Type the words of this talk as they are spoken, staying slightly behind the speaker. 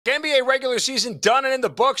NBA regular season done and in the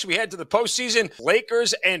books. We head to the postseason.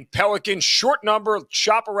 Lakers and Pelicans, short number,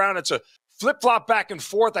 shop around. It's a flip-flop back and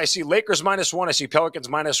forth. I see Lakers -1. I see Pelicans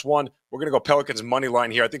 -1. We're going to go Pelicans money line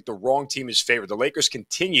here. I think the wrong team is favored. The Lakers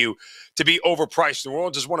continue to be overpriced. New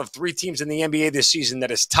Orleans is one of 3 teams in the NBA this season that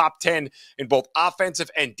is top 10 in both offensive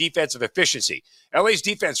and defensive efficiency. LA's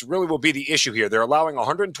defense really will be the issue here. They're allowing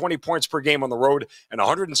 120 points per game on the road and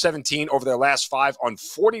 117 over their last 5 on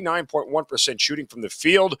 49.1% shooting from the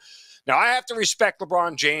field. Now, I have to respect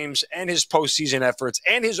LeBron James and his postseason efforts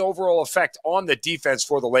and his overall effect on the defense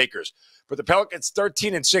for the Lakers. But the Pelicans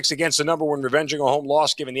 13-6 against the number when revenging a home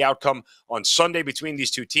loss given the outcome on Sunday between these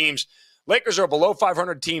two teams. Lakers are a below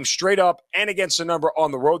 500 team straight up and against the number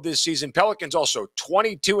on the road this season. Pelicans also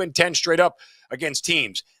 22-10 straight up against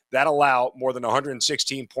teams that allow more than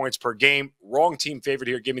 116 points per game. Wrong team favorite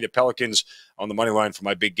here. Give me the Pelicans on the money line for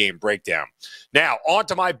my big game breakdown. Now, on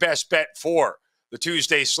to my best bet for the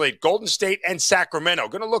Tuesday slate. Golden State and Sacramento.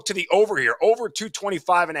 Going to look to the over here. Over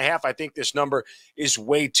 225.5. I think this number is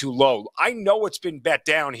way too low. I know it's been bet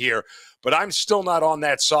down here, but I'm still not on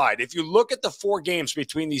that side. If you look at the 4 games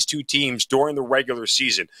between these two teams during the regular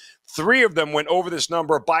season, 3 of them went over this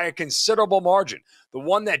number by a considerable margin. The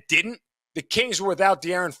one that didn't, the Kings were without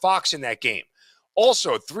De'Aaron Fox in that game.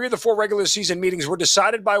 Also, 3 of the 4 regular season meetings were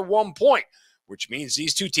decided by 1 point, which means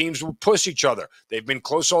these two teams will push each other. They've been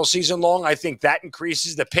close all season long. I think that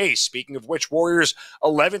increases the pace. Speaking of which, Warriors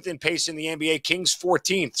 11th in pace in the NBA, Kings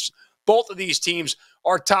 14th. Both of these teams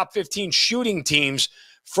are top 15 shooting teams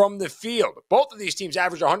from the field. Both of these teams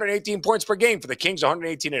average 118 points per game. For the Kings,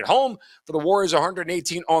 118 at home. For the Warriors,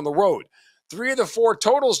 118 on the road. 3 of the 4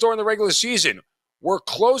 totals during the regular season were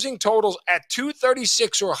closing totals at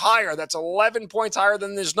 236 or higher. That's 11 points higher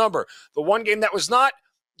than this number. The one game that was not,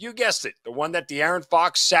 you guessed it, the one that De'Aaron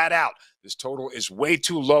Fox sat out. This total is way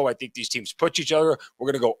too low. I think these teams push each other.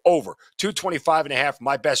 We're going to go over 225.5,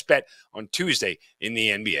 my best bet on Tuesday in the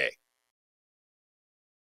NBA.